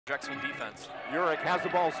Drexel defense. Urich has the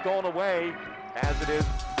ball stolen away, as it is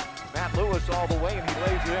Matt Lewis all the way, and he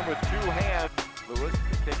lays it in with two hands. Lewis,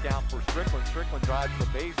 the kick out for Strickland. Strickland drives the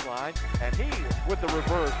baseline, and he with the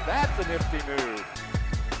reverse. That's a nifty move.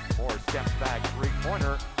 Morse steps back,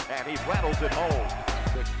 three-pointer, and he rattles it home.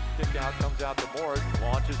 The kick out comes out to Morse,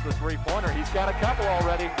 launches the three-pointer. He's got a couple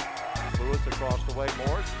already. Lewis across the way,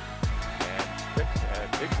 Morse. And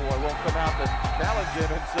Big Boy won't come out to challenge him,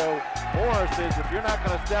 and so Morris says, if you're not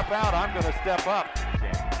going to step out, I'm going to step up.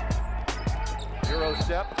 Euro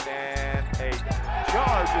step, and a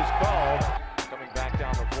charge is called. Coming back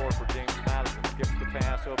down the floor for James Madison. Skips the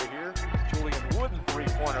pass over here. Julian Wooden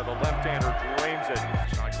three-pointer. The left-hander drains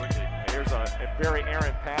it. Shot quickly. Here's a very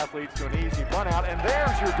errant pass, leads to an easy run out, and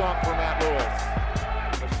there's your dunk for Matt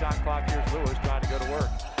Lewis. The shot clock, here's Lewis trying to go to work.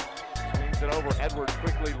 Swings it over, Edwards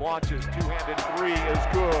quickly launches, two-handed three is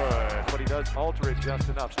good, but he does alter it just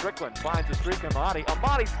enough. Strickland finds a streak,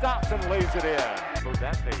 Amati stops and lays it in. Slowed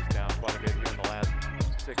that pace down quite a bit here in the last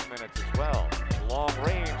 6 minutes as well. Long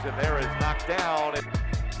range, and there is knocked down.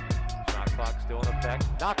 Shot clock still in effect.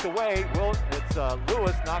 Knocked away, it's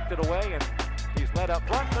Lewis knocked it away, and he's led up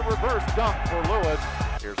front. The reverse dunk for Lewis.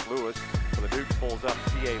 Here's Lewis for the Dukes, pulls up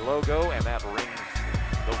CA logo, and that rings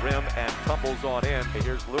the rim and tumbles on in.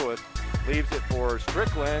 Here's Lewis. Leaves it for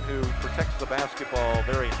Strickland, who protects the basketball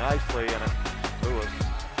very nicely, and Lewis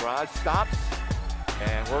tries, stops,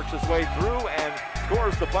 and works his way through and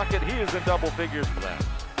scores the bucket. He is in double figures for that.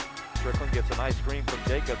 Strickland gets a nice screen from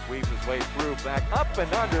Jacobs, weaves his way through, back up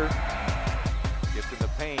and under, gets in the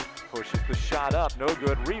paint, pushes the shot up, no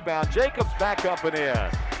good, rebound, Jacobs back up and in.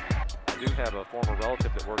 I do have a former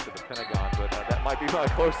relative that worked at the Pentagon, but that might be my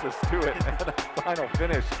closest to it. And a final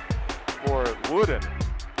finish for Wooden.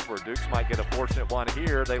 Dukes might get a fortunate one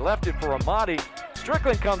here. They left it for Amati.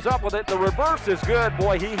 Strickland comes up with it. The reverse is good.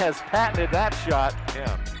 Boy, he has patented that shot.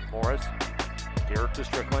 Yeah, Morris here to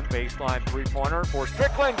Strickland. Baseline three-pointer for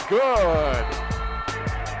Strickland. Good.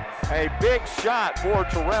 A big shot for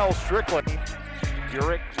Terrell Strickland.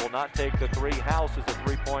 Urich will not take the three. House is a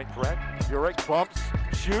three-point threat. Urich bumps,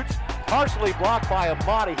 shoots, partially blocked by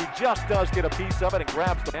Amati. He just does get a piece of it and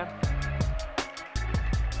grabs the man,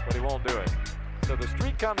 but he won't do it. So the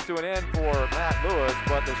streak comes to an end for Matt Lewis,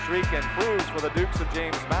 but the streak improves for the Dukes of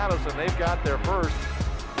James Madison. They've got their first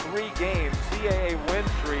 3-game CAA win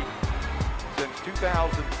streak since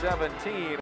 2017.